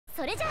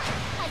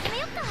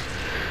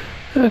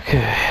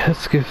Okay,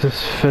 let's give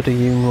this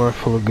Fedayeen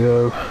rifle a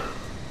go.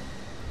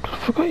 I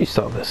forgot you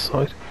start this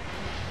side.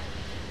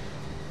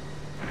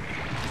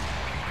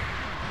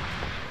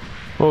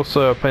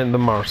 Also, I painted the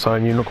Marasai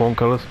in unicorn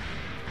colours.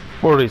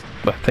 Or at least,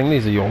 I think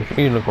these are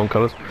unicorn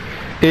colours.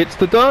 It's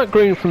the dark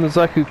green from the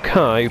Zaku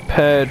Kai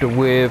paired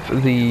with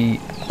the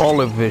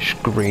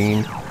olivish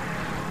green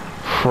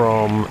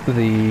from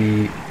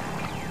the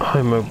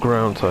Homo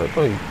ground type.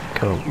 Oh, you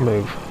can't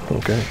move.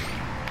 Okay.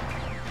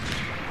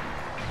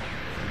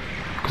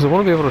 Because I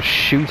want to be able to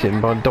shoot him,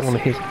 but I don't want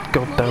his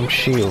goddamn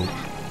shield.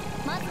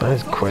 That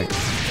is quick.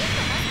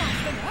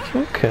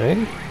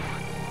 Okay.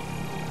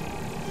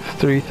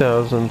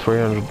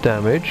 3,300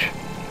 damage.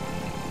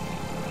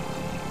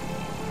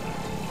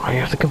 Oh, you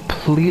have to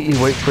completely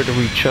wait for it to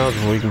recharge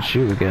before you can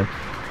shoot again.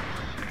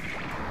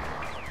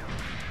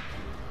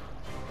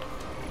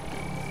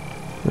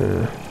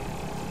 Yeah.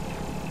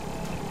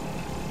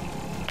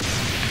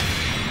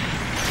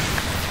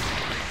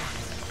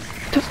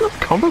 It doesn't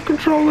have combo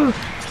controller.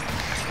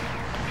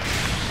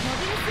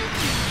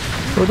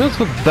 Well, it does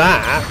for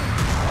that.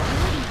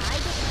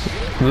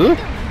 Huh?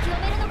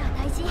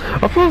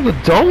 I thought it was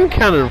the dom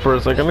cannon for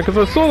a second because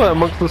I saw that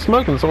amongst the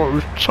smoke and saw it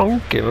was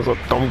chunking. I was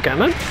like, dom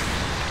cannon?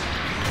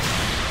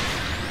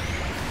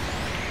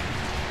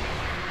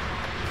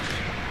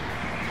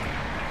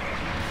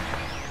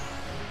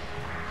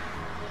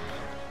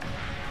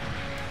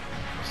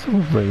 What's the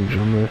range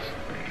on this?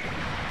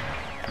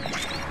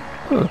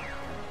 Huh.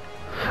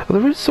 Oh,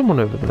 there is someone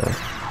over there.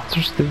 It's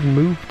just they've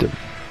moved him.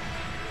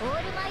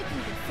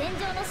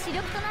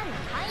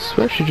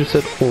 So she just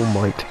said All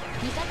Might.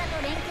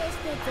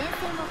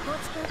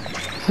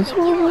 Is this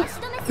all that?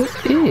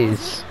 It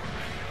is.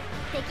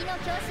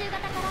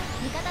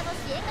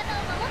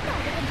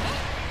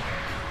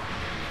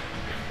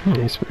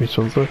 Nice, which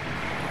one's there?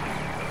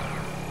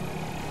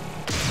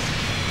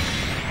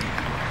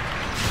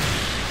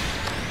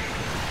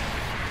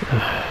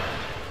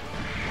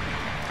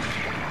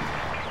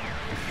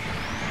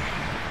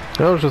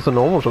 That was just a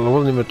normal shot, it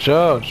wasn't even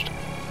charged.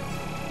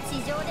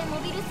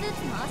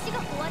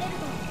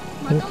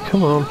 Oh,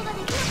 come on.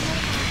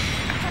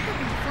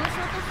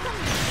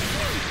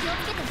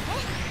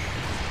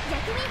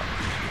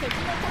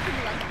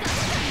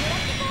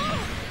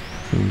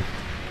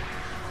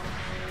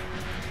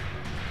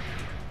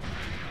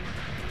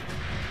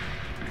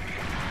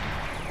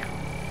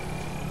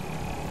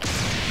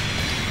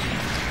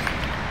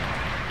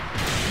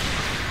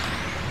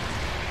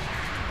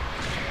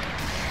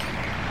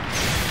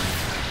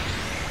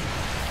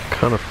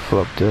 Kind of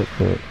flubbed it,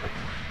 but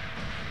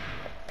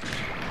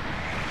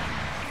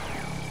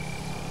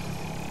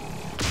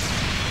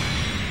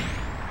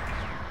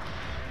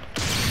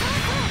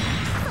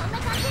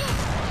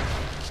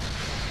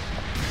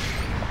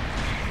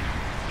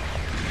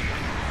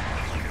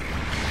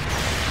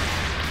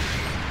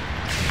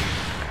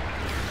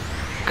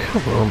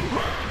come on.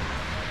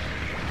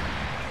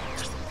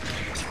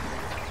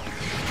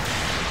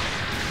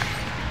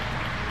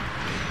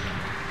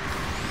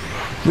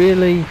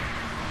 Really?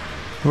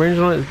 Range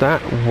on it is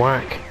that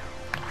whack.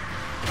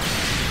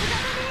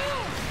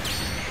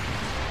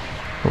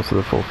 Also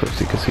the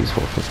 450 because he's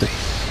 450.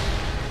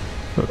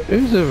 Oh,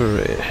 who's over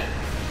here?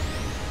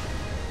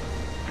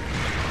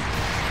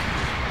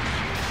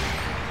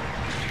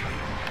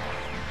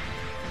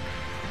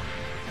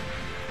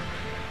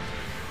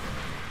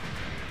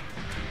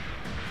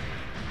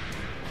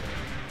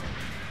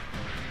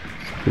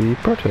 The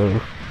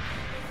Proto.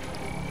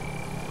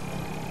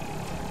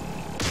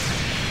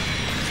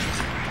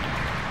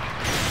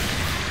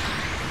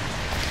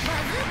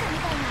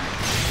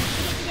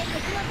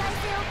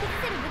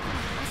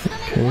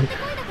 Okay.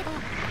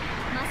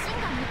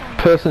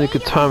 Person who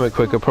could time it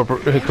quicker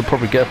who could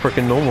probably get a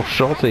freaking normal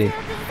shotty.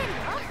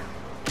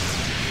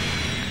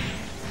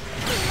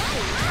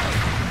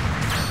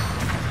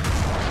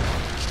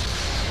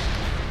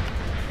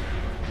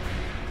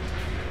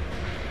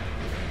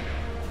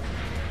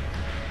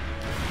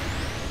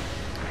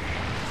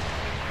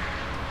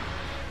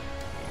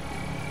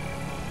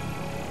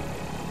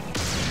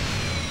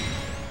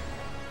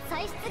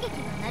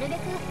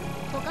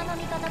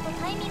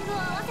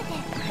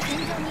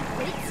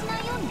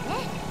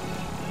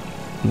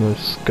 No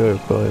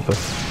scope either.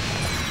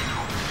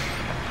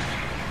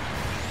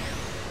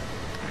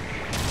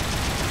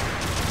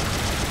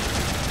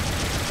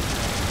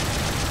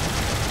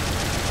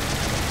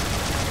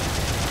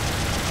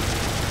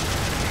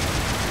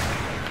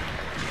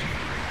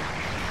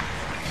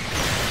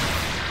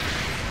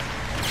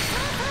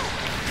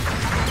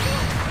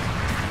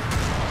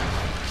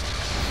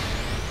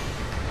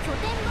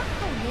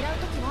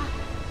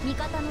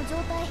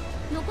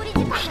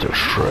 Booster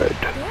shred.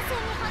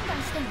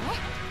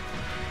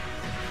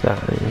 That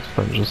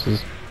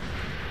expansions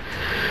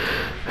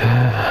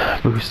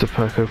booster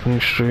pack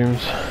opening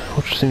streams,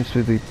 which seems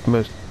to be the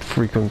most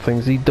frequent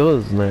things he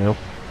does now.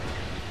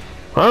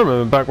 I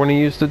remember back when he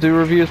used to do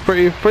reviews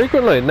pretty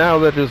frequently. Now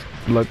they're just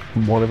like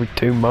one every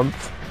 2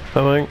 months,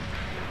 I think.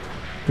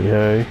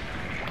 Yay.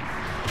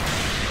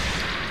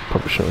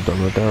 Probably shouldn't have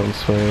done the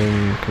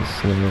downswing,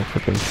 because then I'll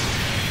freaking...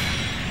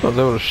 I was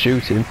able to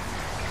shoot him.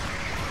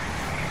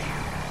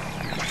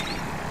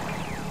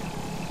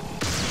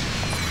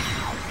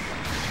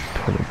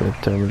 Put a bit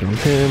of damage on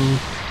him.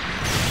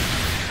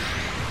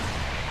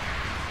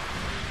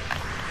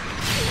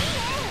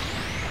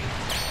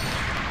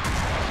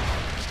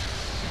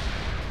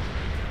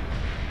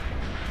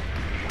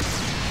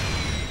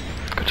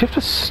 God, you have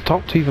to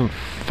stop to even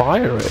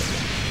fire it.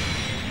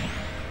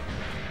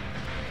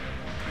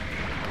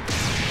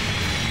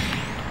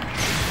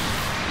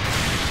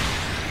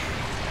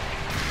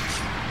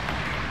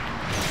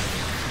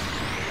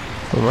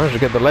 I managed to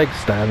get the leg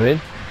stab in.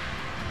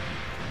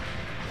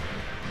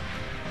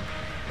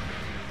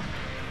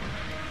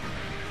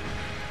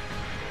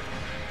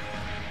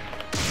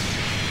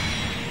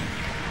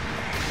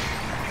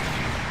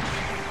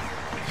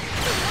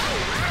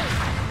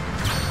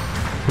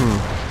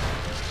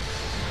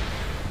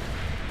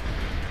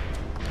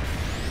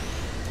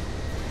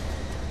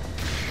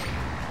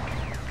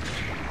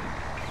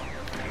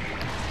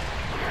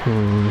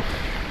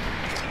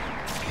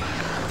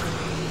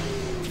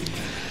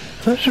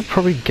 I should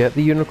probably get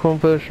the unicorn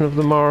version of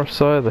the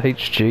Marasai, the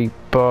HG,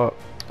 but...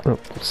 oh,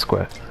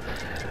 square.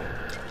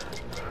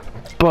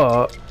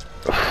 But...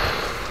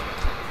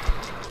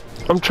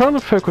 I'm trying to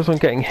focus on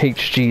getting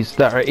HGs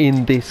that are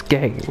in this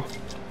game.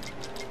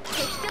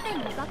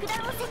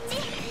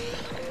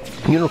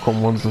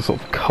 Unicorn one's the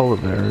sort of colour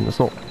there, and it's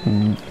not,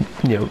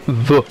 you know,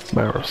 the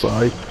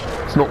Marasai.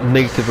 It's not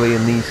natively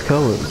in these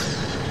colours.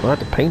 I had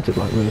to paint it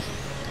like this.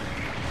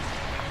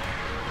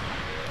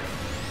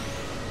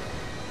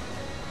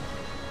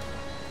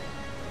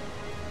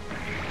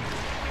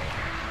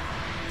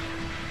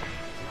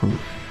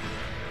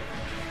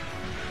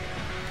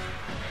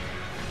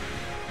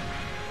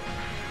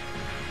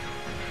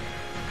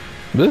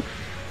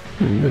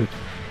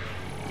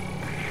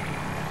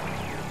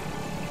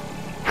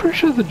 Pretty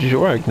sure the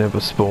Jorag never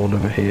spawned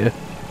over here.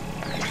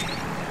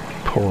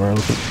 Poor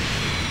elephant.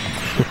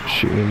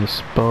 Shooting in the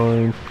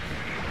spine.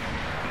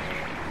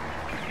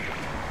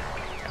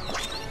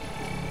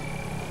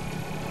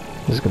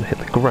 This is gonna hit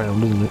the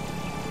ground, isn't it?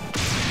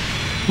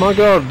 My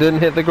god, didn't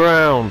hit the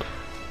ground!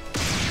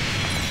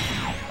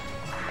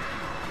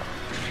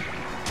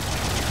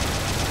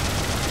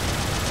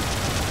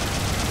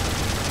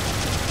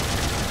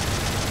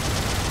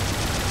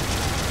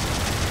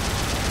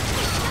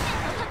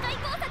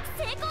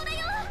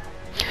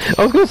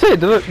 I was gonna say,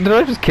 did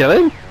I just kill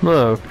him?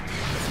 No.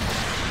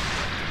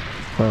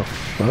 Well,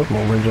 that was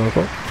more range than I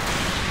thought.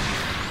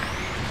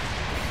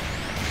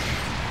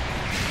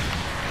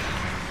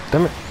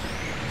 Damn it.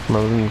 I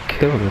wouldn't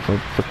kill him if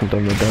I'd fucking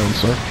done the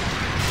downside.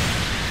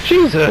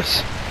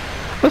 Jesus!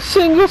 A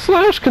single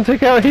slash can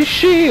take out his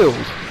shield!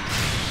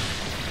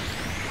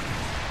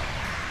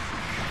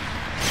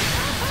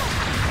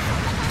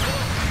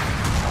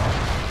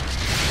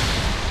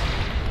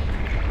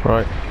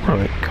 Right,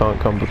 can't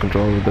come to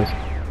control with this.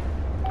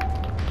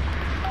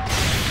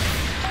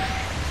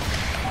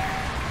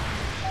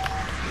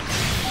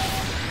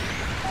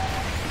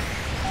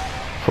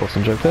 Force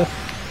inject there.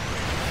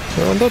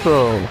 And dodge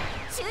roll!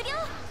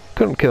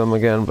 Couldn't kill him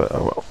again, but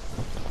oh well.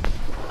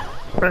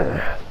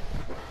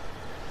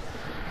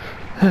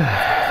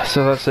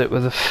 So that's it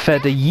with a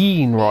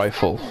Fedayeen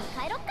rifle.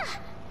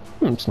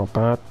 It's not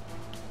bad.